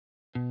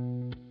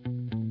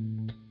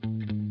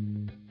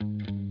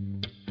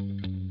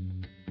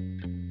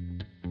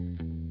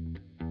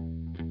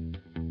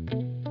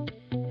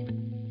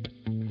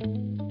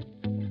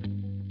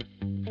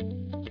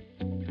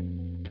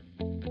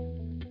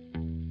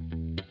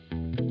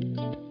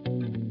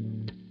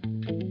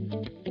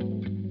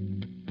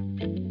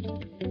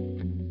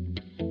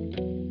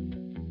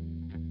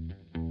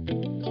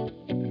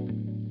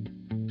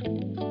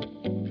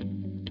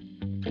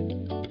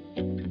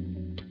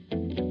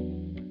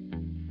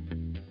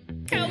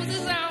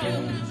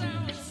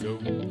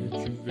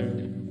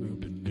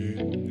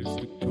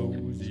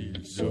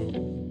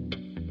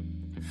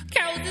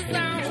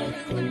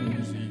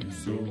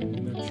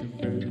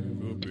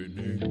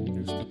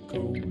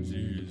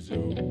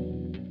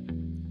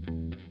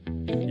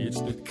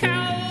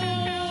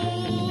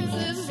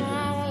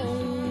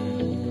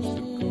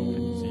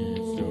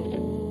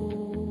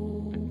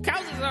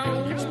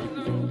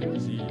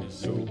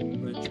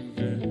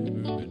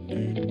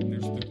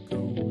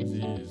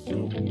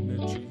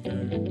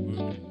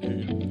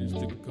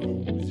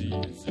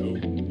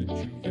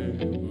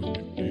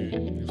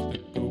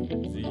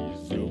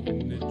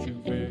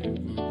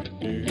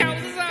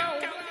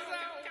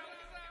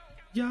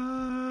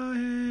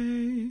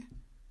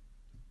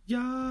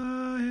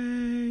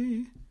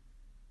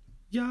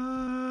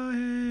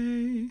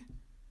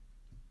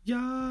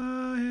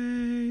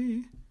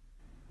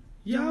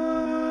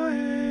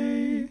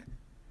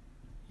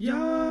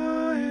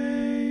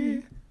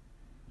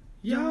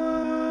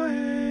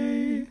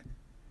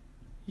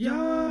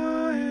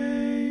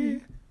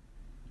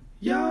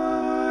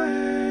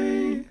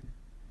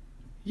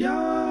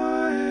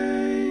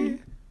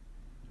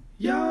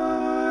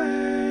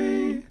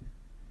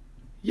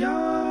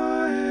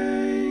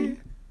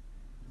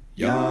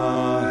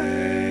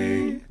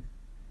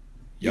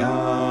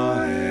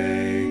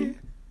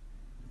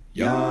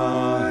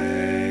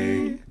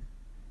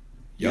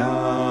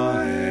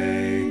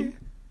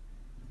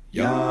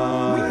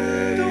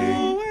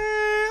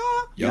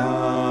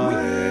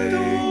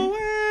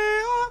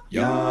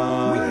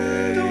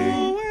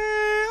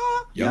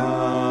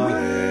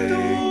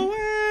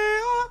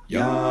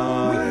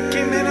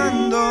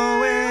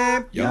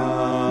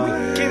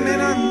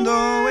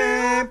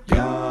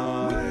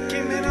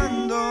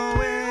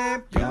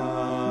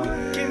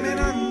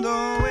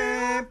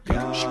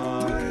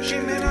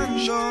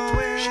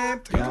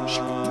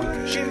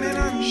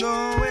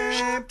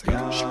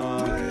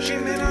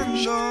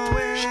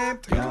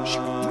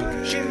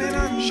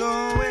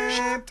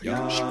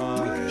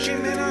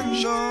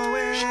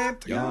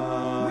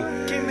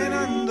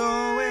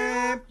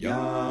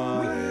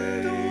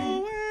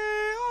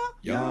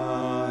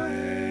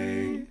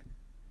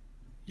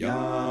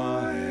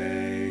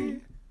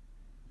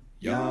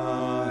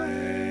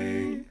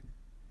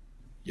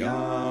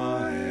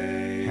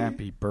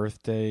Happy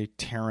birthday,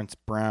 Terrence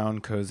Brown,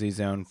 Cozy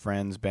Zone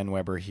friends. Ben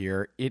Weber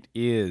here. It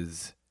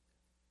is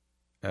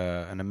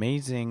an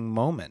amazing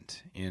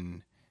moment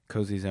in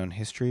Cozy Zone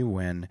history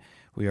when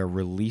we are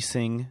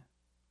releasing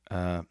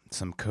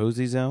some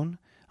Cozy Zone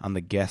on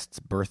the guest's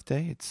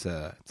birthday. It's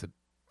a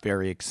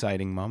very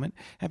exciting moment.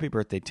 Happy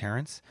birthday,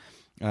 Terrence.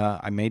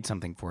 I made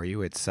something for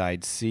you. It's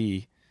side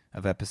C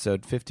of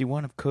episode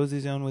 51 of Cozy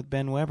Zone with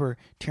Ben Weber,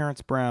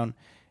 Terrence Brown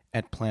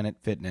at Planet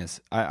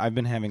Fitness. I've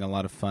been having a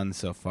lot of fun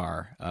so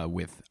far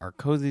with our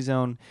Cozy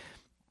Zone.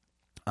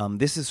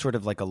 This is sort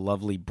of like a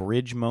lovely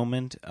bridge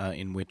moment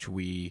in which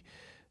we,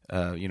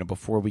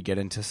 before we get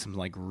into some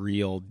like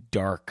real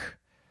dark,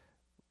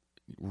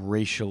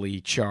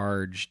 racially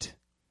charged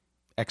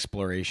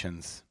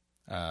explorations.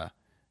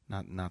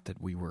 Not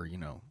that we were,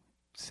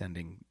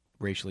 sending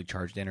racially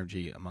charged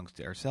energy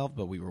amongst ourselves,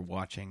 but we were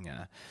watching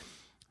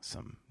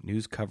some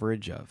news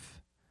coverage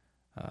of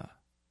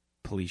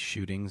police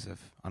shootings of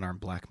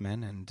unarmed black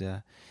men,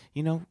 and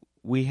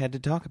we had to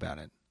talk about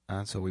it,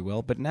 so we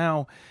will. But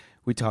now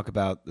we talk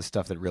about the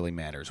stuff that really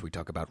matters. We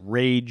talk about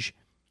rage,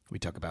 we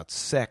talk about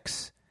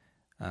sex.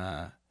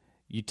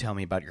 You tell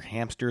me about your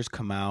hamsters,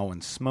 Kamau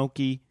and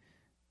Smokey,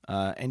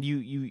 and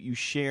you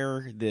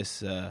share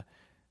this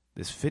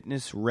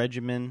fitness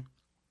regimen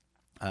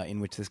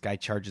in which this guy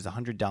charges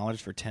 $100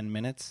 for 10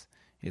 minutes.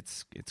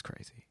 It's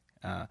crazy.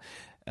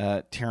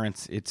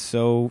 Terrence, it's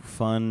so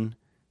fun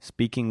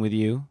speaking with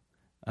you.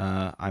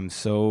 I'm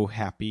so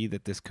happy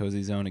that this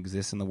Cozy Zone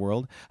exists in the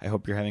world. I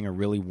hope you're having a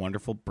really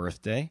wonderful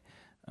birthday.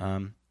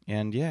 And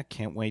yeah,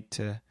 can't wait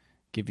to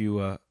give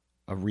you a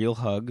real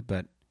hug.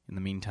 But in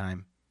the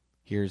meantime,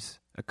 here's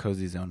a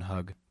Cozy Zone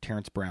hug.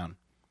 Terrence Brown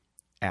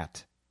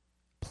at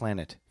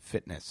Planet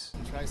Fitness.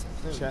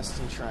 Chest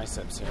and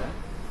triceps here.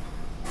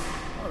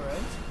 All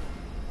right.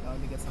 Let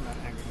me get some of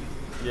that angry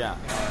music. Yeah.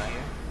 All right.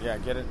 Yeah,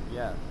 get it.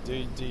 Yeah. Do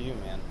you,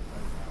 man?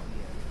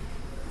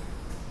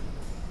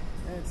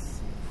 Let's see.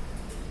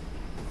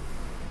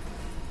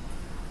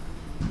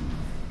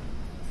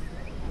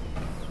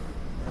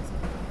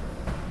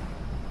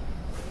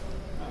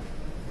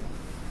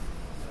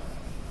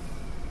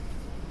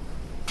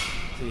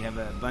 So you have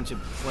a bunch of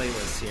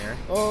playlists here.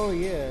 Oh,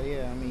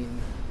 yeah. I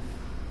mean,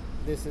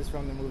 this is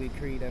from the movie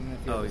Creed. I don't know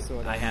if you ever saw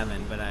that. I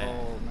haven't, but I...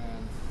 Oh,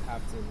 man.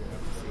 Have to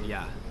see it.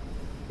 Yeah.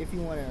 If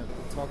you want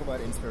to talk about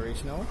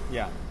inspirational...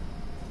 Yeah.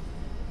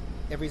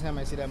 Every time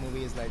I see that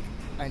movie, it's like,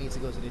 I need to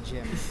go to the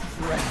gym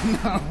right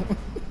now.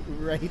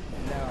 Right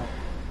now.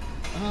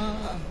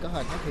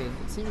 God, okay.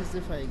 It seems as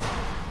if I...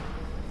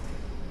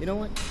 You know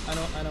what? I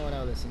know what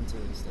I'll listen to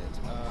instead.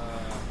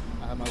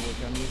 I have my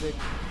workout music.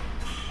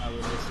 I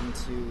would listen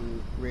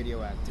to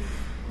Radioactive.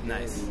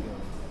 Nice. There we go.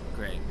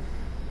 Great. There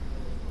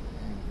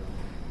you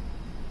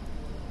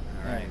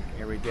go. All right,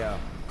 here we go.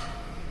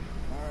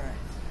 All right.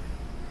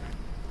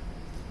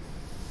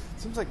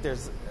 Seems like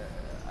there's,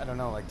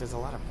 there's a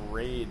lot of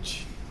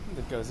rage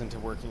that goes into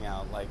working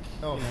out, like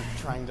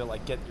trying to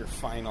like get your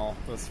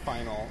those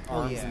final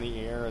arms in the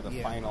air, or the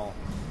final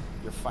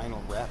your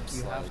final reps.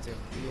 You have to.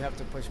 You have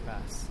to push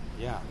past.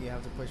 Yeah. You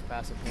have to push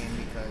past the pain,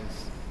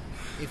 because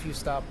if you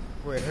stop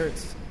where it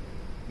hurts,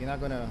 you're not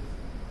gonna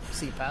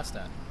see past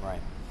that.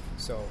 Right.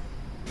 So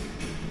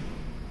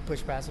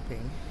push past the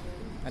pain,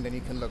 and then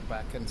you can look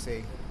back and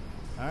say,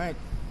 all right,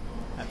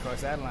 I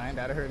crossed that line,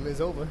 that hurdle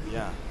is over.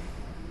 Yeah.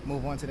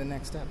 Move on to the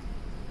next step.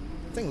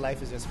 I think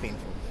life is just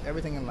painful.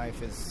 Everything in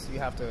life is, you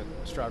have to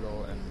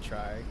struggle and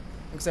try,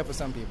 except for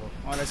some people,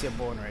 unless you're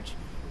born rich.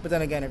 But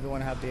then again,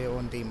 everyone have their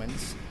own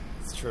demons.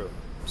 It's true.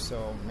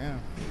 So, yeah,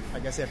 I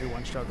guess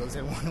everyone struggles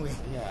in one way.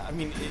 Yeah, I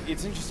mean,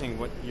 it's interesting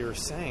what you're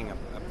saying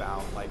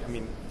about, like, I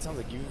mean, it sounds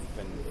like you've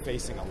been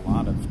facing a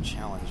lot of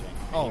challenging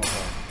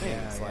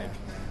things,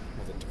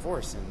 with a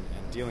divorce and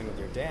dealing with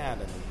your dad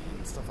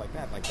and stuff like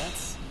that. Like,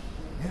 that's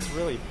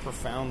really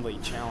profoundly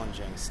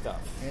challenging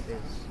stuff. It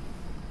is.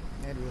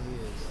 It really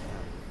is.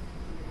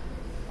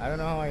 I don't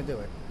know how I do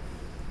it,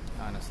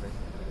 honestly.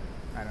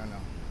 I don't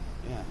know.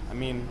 Yeah, I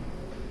mean,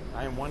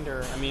 I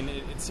wonder, I mean,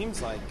 it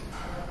seems like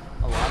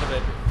a lot of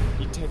it,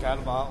 you take out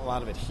a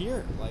lot of it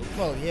here. Like,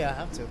 Well, yeah, I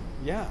have to.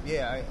 yeah.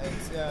 Yeah,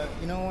 it's,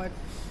 you know what?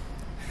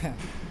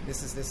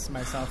 this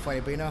might sound funny,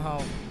 but you know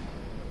how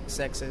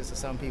sex is to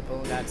some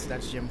people? That's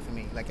gym for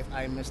me. Like, if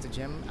I miss the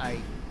gym,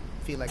 I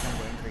feel like I'm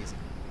going crazy.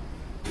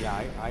 Yeah,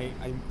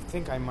 I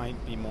think I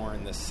might be more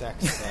in the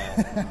sex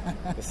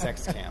the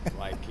sex camp.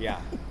 Like,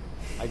 yeah,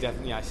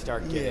 I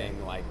start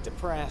getting like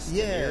depressed, and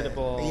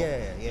irritable.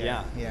 Yeah.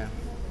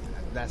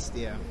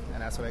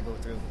 And that's what I go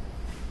through.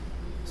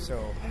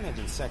 So I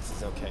imagine sex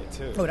is okay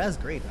too. Oh, that's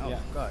great. Oh Yeah.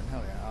 God,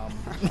 hell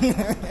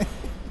yeah.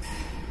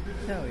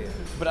 Hell yeah.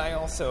 But I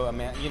also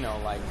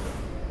like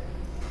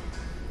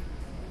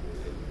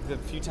the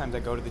few times I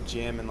go to the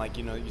gym and like,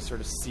 you sort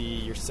of see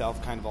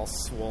yourself kind of all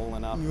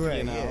swollen up,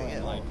 Right,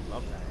 and like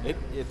love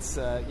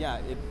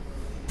that.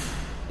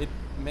 it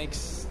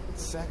makes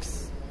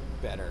sex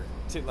better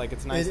too. Like,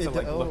 it's nice to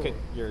look at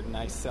your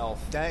nice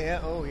self. Yeah.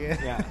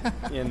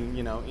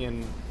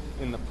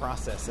 in the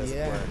process, as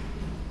it were.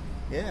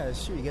 Yeah,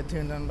 it's true. You get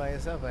turned on by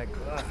yourself, like,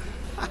 ugh,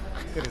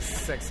 look at his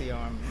sexy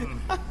arm.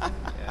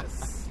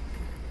 Yes.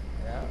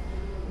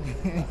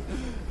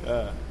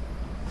 Yeah.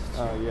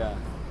 Oh yeah.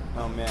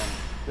 Oh man.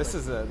 This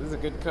is a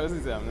good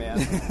cozy zone, man.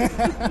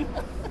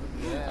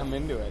 Yeah. I'm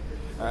into it.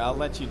 All right, I'll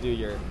let you do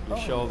your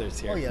shoulders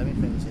here. Oh yeah, let me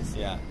finish this.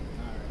 Yeah.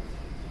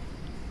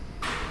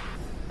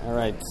 All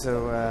right.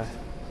 So,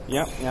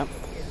 yep.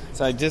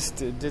 So I just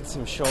did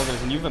some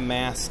shoulders, and you've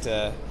amassed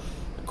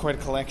quite a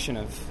collection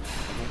of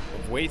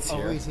weights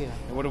here. Weights, yeah.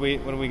 And what are we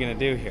going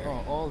to do here?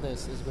 All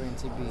this is going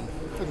to be.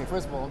 Okay,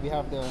 first of all, we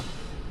have the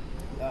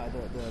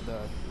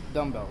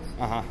dumbbells.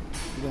 Uh-huh.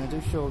 We're going to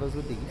do shoulders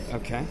with these.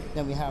 Okay.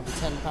 Then we have the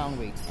 10-pound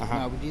weights. Uh-huh.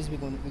 Now with these, we're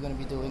going to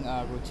be doing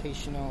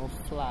rotational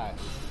flies.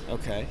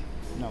 Okay.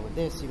 Now with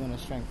this, you're going to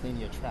strengthen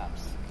your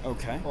traps.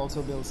 Okay.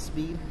 Also build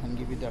speed and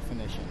give you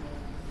definition.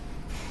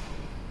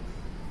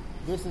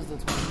 This is the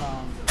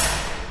 20-pound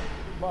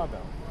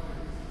barbell.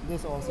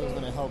 This also is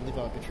going to help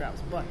develop your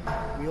traps. But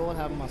we all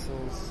have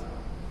muscles.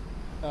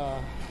 We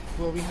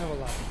have a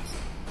lot of muscle.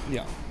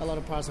 Yeah. A lot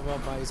of parts of our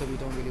bodies that we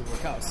don't really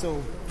work out.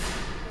 So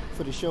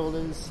for the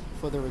shoulders,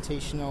 for the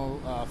rotational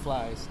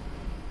flies,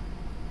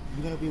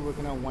 you're going to be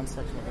working on one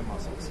section of the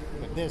muscles.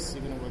 With this,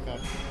 you're going to work out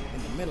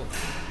in the middle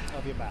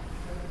of your back,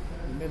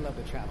 in the middle of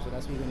the trap. So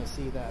that's where you're going to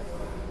see that.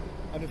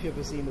 I don't know if you've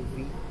ever seen the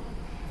V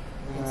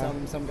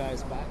in some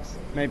guys' backs.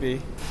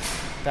 Maybe.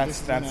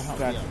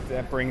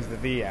 That brings the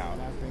V out.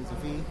 That brings the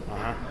V.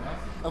 Uh-huh.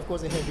 Of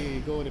course, the heavier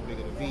you go, the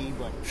bigger the V.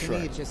 But for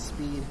me, it's just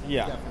speed,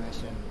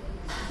 definition.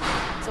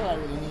 That's all I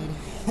really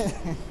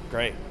need.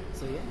 Great.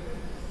 So yeah.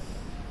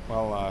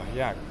 Well,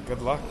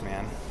 good luck,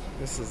 man.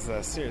 This is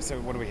serious. So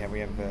what do we have? We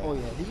have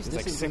this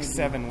like is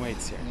 6-7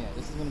 weights here. Yeah,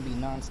 this is going to be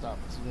non-stop.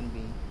 This is going to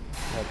be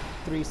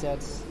 3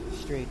 sets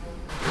straight.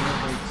 No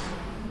breaks.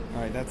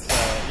 All right, that's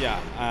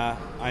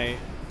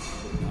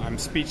I'm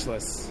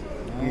speechless.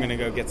 I'm gonna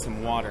go get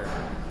some water.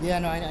 Yeah,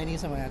 no, I need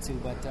some of that too.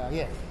 But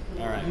yeah.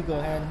 All right. You go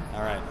ahead.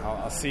 All right,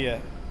 I'll see you.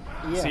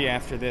 Yeah. See you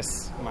after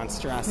this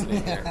monstrosity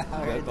here.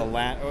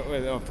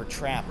 Right. For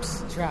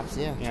traps. Traps,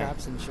 yeah.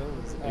 Traps and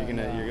shoulders.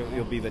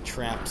 You'll be the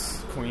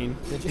traps queen.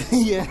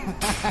 Yeah.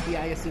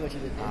 Yeah, I see what you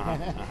did there.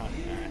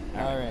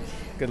 All right.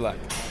 Good luck.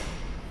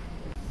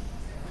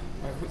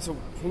 All right, so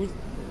who's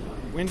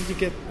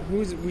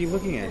we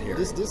looking at here?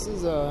 This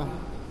is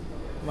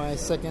my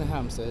second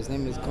hamster. His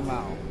name is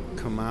Kamau.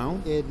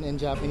 Kamau? In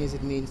Japanese,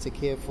 it means to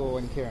care for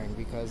and caring,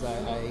 because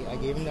I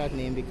gave him that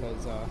name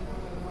because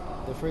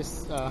the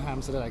first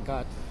hamster that I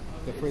got,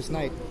 the first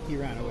night, he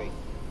ran away.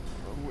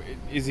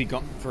 Is he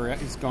gone?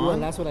 He's gone? Well,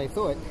 that's what I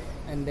thought.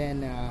 And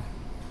then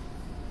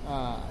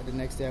the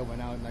next day I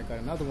went out and I got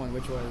another one,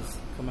 which was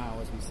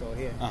Kamau, as we saw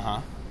here. Uh-huh.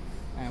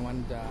 And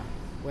when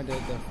the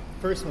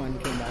first one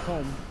came back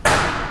home,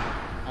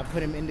 I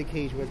put him in the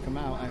cage with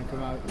Kamau, and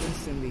Kamau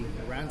instantly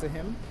ran to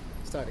him,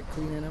 started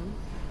cleaning him,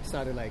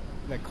 started like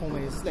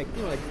combing his, like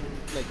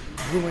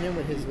grooming him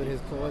with his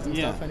claws and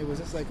stuff, and it was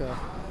just like a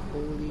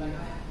holy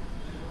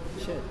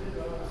shit.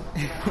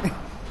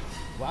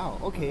 Wow,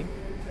 okay.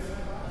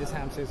 This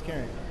hamster is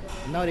caring.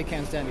 Now they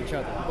can't stand each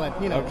other.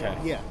 But, you know, Okay.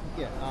 yeah.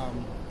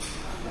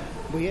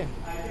 But yeah,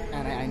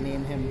 and I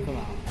named him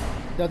Kalal.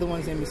 The other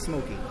one's name is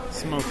Smokey.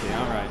 Smokey,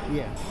 all right.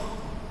 Yeah.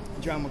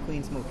 Drama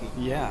Queen Smokey.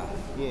 Yeah.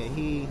 Yeah,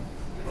 he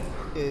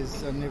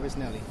is a nervous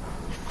Nelly.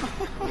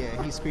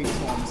 Yeah, he screams,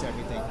 swarms,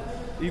 everything.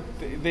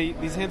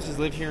 These hamsters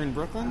live here in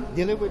Brooklyn?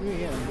 They live with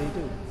me, yeah, they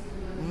do.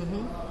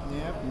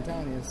 Yep, I'm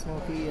telling you,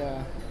 Smokey,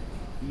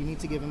 you need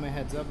to give him a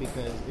heads up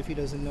because if he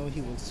doesn't know,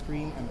 he will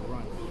scream and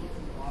run.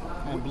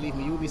 And believe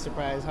me, you'll be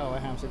surprised how a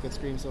hamster could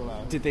scream so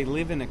loud. Did they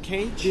live in a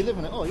cage? They live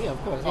in a, oh yeah,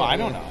 of course. Yeah, I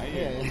don't yeah. know.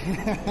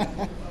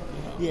 Yeah.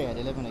 Yeah,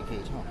 they live in a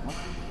cage. Huh?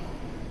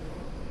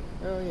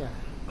 Oh yeah.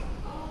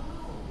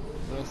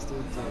 Yes, they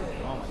do.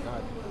 Oh my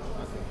God.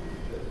 Okay.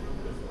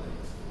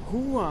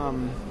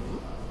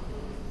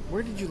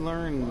 Where did you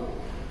learn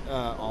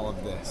all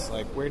of this?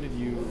 Like, where did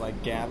you,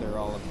 like, gather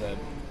all of the...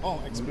 Oh,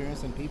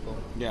 experience in people.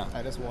 Yeah.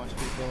 I just watch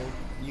people,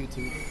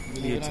 YouTube.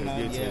 Believe it or not,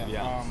 YouTube, yeah.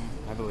 yeah.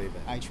 I believe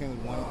it. I train with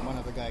one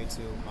other guy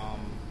too.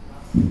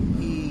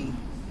 He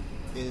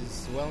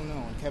is well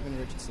known, Kevin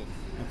Richardson.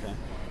 Okay.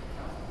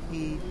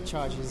 He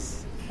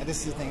charges, and this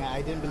is the thing,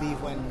 I didn't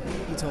believe when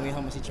he told me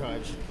how much he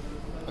charged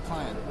a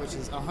client, which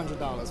is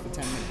 $100 for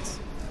 10 minutes.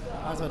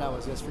 I thought that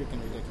was just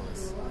freaking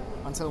ridiculous.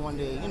 Until one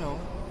day, you know,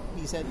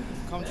 he said,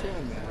 come train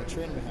with me. I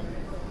trained with him.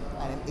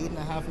 And in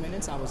 8.5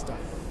 minutes, I was done.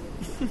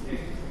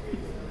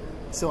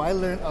 So I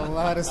learned a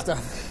lot of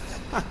stuff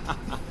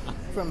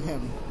from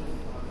him.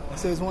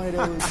 So it's one of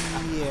those,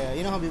 yeah,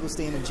 you know how people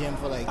stay in the gym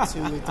for like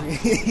 2 or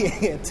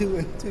 3,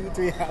 2 to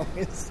 3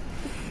 hours?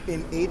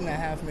 In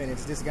 8.5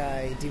 minutes, this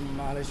guy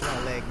demolished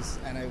my legs,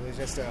 and I was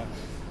just,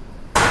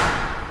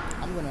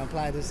 I'm going to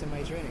apply this in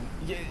my training.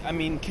 Yeah, I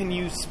mean, can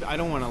you... I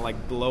don't want to,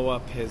 like, blow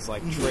up his,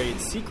 like, trade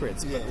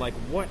secrets, but, Yeah. like,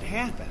 what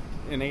happened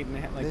in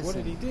 8.5... Like, what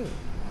did he do?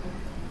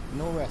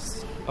 No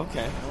rest.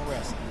 Okay. No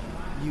rest.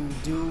 You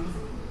do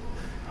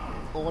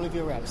all of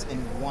your reps in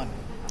one.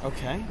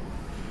 Okay.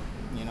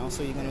 You know,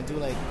 so you're going to do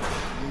like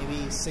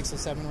maybe 6 or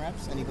 7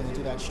 reps, and you're going to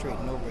do that straight,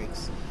 no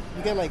breaks.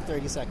 You get like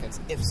 30 seconds,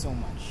 if so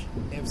much.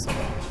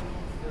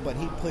 But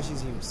he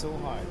pushes you so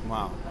hard.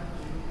 Wow.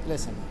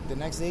 Listen, the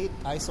next day,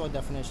 I saw a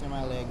definition in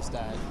my legs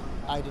that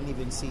I didn't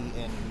even see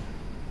in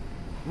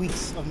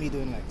weeks of me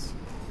doing legs.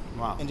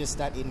 Wow. In just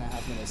that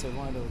 8.5 minutes. So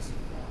one of those,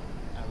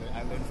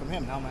 I learned from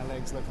him. Now my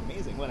legs look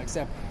amazing. Well,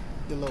 except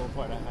the lower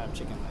part, I have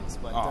chicken legs.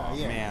 But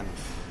yeah. Man.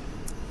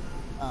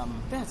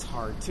 That's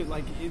hard too.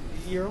 Like,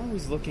 you're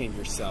always looking at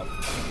yourself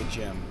at the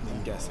gym.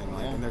 I'm guessing,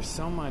 like, and there's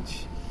so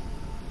much.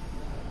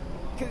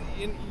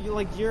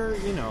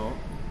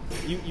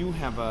 You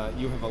have a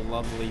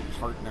lovely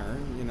partner,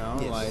 you know,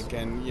 Yes. like,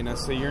 and you know,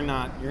 so you're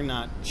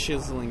not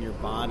chiseling your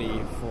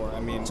body for. I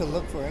mean, To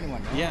look for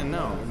anyone. Right? yeah,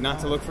 no, not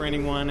to look for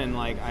anyone, and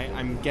like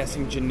I'm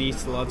guessing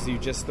Janice loves you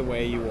just the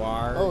way you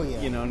are. Oh,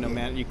 yeah. You know, no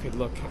matter, you could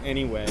look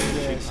anyway,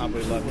 Yeah, she'd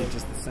probably love you would.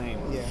 just the same.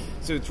 Yeah.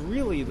 So it's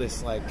really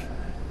this like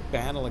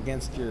battle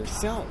against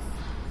yourself,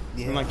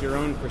 Yeah. and like your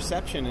own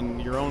perception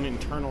and your own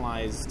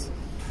internalized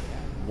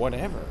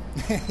whatever.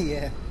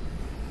 Yeah.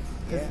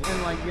 Yeah.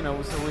 And like, you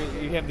know, so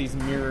you have these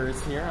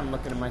mirrors here. I'm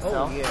looking at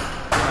myself. Oh, yeah.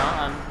 You know,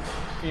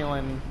 I'm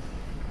feeling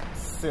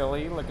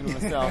silly looking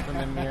at myself in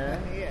the mirror.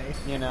 Yeah.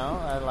 You know,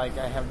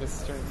 I have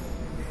this shirt,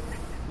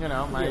 you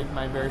know,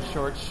 my very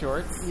short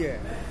shorts. Yeah.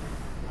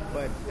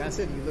 But that's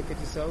it. You look at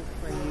yourself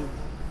and you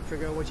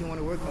figure out what you want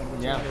to work on,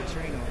 what Yeah. you want to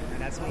train on.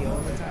 And that's me all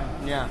the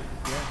time. Yeah.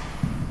 Yeah.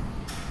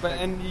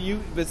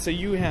 So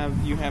you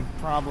have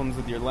problems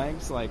with your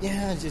legs, like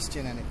Yeah, just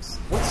genetics.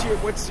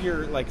 what's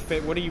your like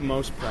what are you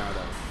most proud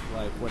of?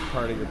 Like, what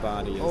part of your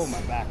body is? Oh,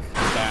 my back.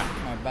 Back.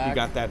 My back. You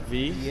got that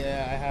V?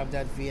 Yeah, I have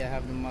that V. I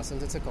have the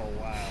muscles. It took a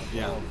while.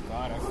 Yeah. Oh,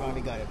 God, I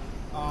finally got it.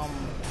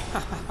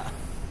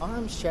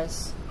 Arms,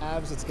 chest,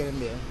 abs, it's getting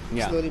there.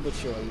 Yeah. Slowly but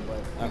surely, but...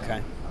 you Okay.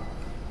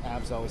 know,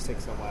 abs always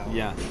takes a while.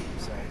 Yeah.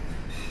 So,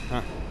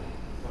 Huh.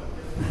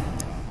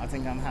 I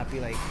think I'm happy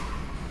like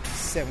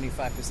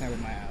 75%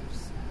 with my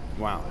abs.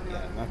 Wow.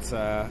 Yeah. That's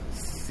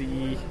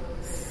C.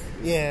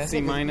 Yeah. it's C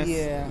like minus?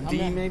 Yeah. I'm D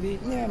not- maybe?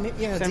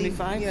 Yeah,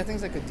 75? D. Yeah, I think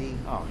it's like a D.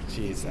 Oh,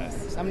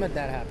 Jesus. I'm not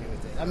that happy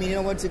with it. I mean, you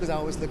know what, too? Because I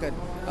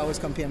always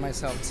compare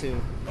myself to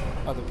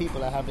other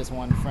people. I have this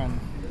one friend.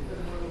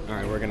 All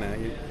right,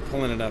 you're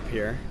pulling it up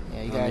here.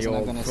 Yeah, you on guys the are not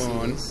old going to see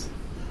phone. this.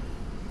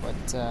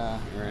 But,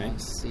 right.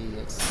 let's see.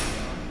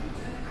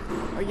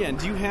 Oh yeah.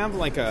 Do you have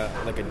like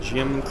a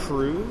gym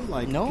crew?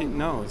 Like No.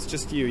 No, it's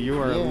just you. You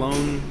are a Yeah,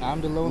 lone.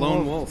 I'm the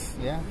lone wolf.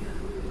 Yeah.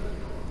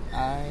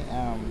 I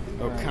am.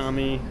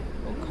 Okami.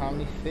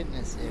 Okami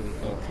Fitness. Here we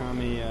go.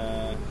 Okami.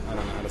 I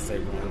don't know how to say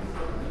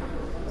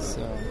one.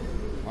 So,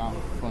 wow,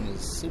 phone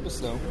is super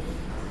slow.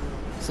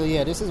 So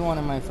yeah, this is one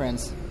of my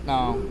friends.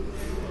 Now,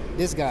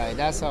 this guy,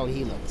 that's how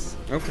he looks.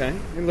 Okay,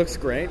 it looks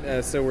great.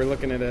 So we're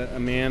looking at a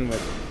man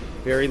with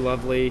very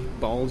lovely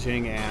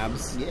bulging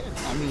abs. Yeah,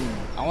 I mean,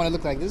 I want to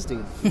look like this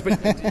dude. But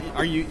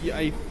are you?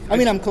 I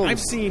mean, I'm close. I've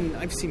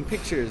seen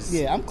pictures.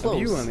 Yeah, I'm Of close.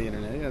 you on the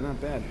internet. Yeah,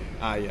 not bad.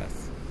 Ah,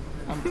 yes.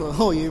 I'm close.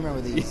 Oh, you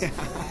remember these?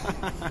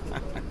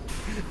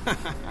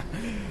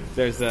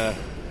 There's a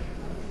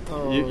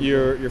Oh,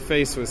 your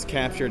face was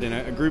captured in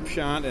a group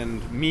shot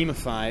and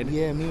memeified.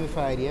 yeah,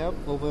 memified, yep.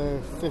 Over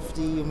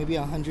 50 or maybe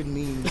 100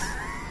 memes.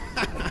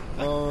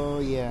 Oh,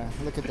 yeah.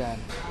 Look at that.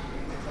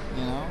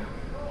 You know?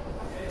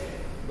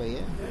 But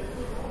yeah,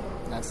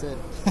 that's it.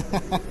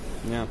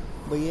 Yeah.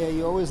 But yeah,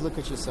 you always look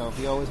at yourself.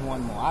 You always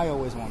want more. I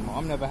always want more.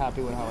 I'm never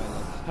happy with how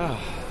I look.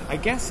 I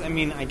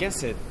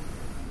guess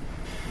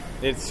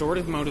it's sort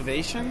of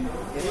motivation.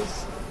 It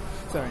is.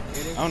 Sorry. It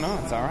is. Oh no,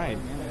 it's all right.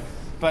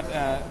 But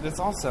it's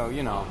also,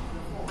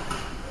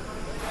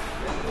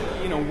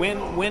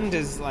 when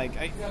does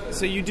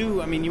so you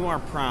do? I mean, you are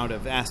proud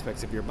of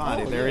aspects of your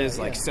body. Oh, There yeah, is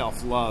yeah.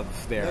 self-love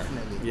there.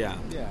 Definitely. Yeah.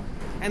 Yeah.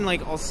 And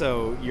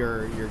also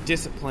your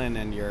discipline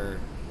and your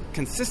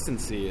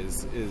consistency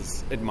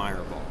is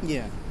admirable.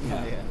 Yeah.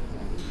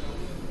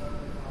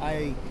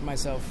 I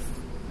myself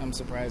am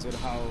surprised with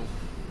how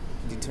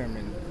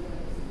determined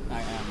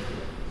I am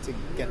to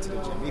get to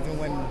the gym. Even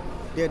when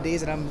there are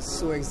days that I'm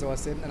so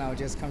exhausted and I'll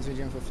just come to the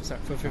gym for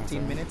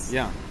 15 minutes.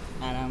 Yeah.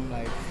 And I'm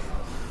like,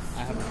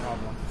 I have a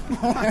problem.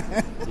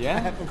 Yeah. I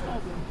have a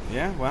problem.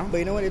 Yeah. Well. But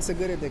you know what? It's a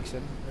good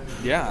addiction.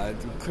 Yeah. It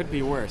could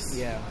be worse.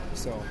 Yeah.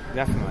 So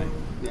Definitely.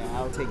 yeah,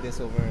 I'll take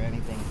this over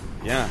anything.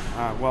 Yeah.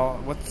 Well,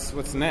 what's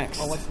next?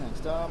 Oh, what's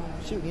next?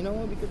 Shoot, you know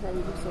what? We could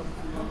probably do some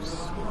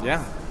push-ups.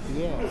 Yeah.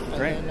 Yeah. And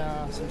Great.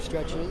 then some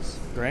stretches.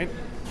 Great.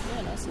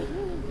 Yeah, that's it.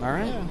 All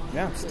right.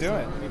 Yeah, let's do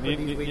it.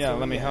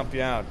 Let me help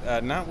you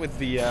out. Not with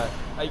the.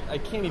 I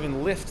can't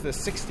even lift the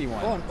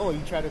 61. Oh, you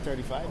tried a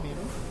 35 maybe?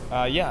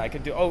 Yeah, I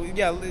could do. Oh,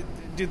 yeah.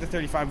 Do the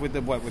 35 with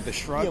the what? With the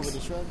shrugs. Yeah, with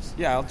the shrugs.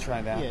 Yeah, I'll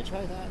try that. Yeah,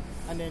 try that.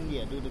 And then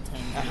do the 10.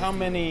 How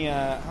many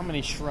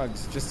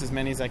shrugs? Just as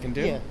many as I can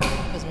do. Yeah,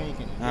 as many you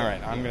can do. All right.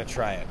 I'm gonna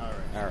try it. All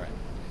right. All right.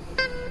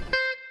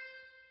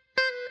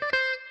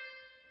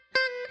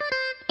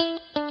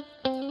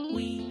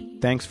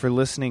 Thanks for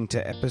listening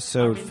to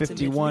episode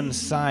 51,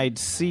 Side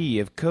C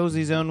of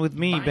Cozy Zone with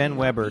me, Ben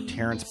Weber,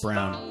 Terrence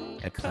Brown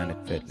at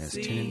Planet Fitness.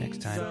 Tune in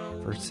next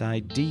time for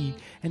Side D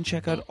and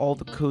check out all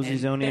the Cozy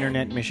Zone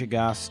internet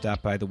mishigas.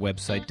 Stop by the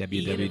website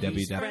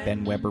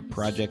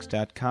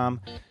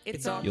www.benweberprojects.com.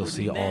 You'll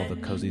see all the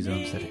Cozy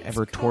Zones that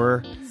ever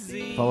tour.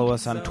 Follow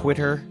us on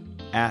Twitter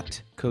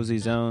at Cozy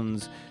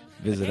Zones.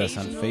 Visit us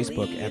on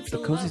Facebook at the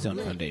Cozy Zone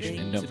Foundation.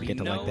 And don't forget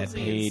to like that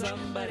page.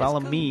 Follow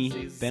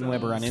me, Ben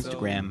Weber, on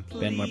Instagram,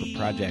 Ben Weber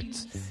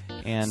Projects.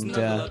 And,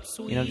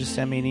 just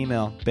send me an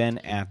email,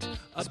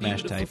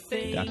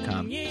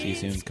 ben@smashtype.com. See you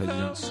soon, Cozy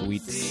Zone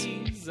Sweets.